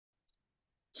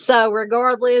So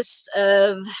regardless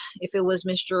of if it was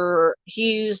Mr.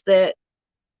 Hughes that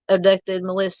abducted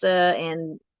Melissa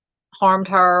and harmed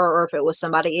her, or if it was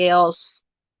somebody else,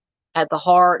 at the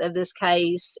heart of this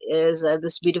case is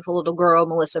this beautiful little girl,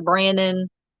 Melissa Brannen,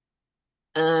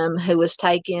 who was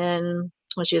taken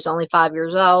when she was only 5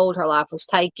 years old. Her life was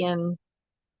taken.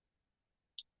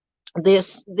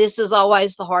 This is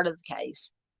always the heart of the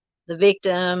case. The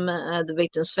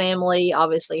victim's family,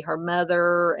 obviously her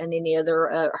mother and any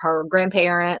other her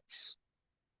grandparents.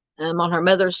 On her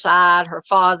mother's side, her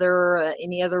father,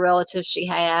 any other relatives she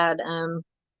had.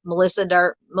 Melissa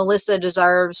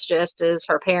deserves justice.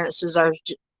 Her parents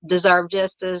deserve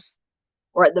justice,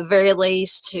 or at the very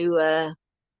least to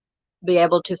be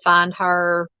able to find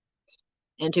her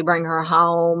and to bring her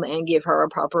home and give her a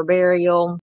proper burial.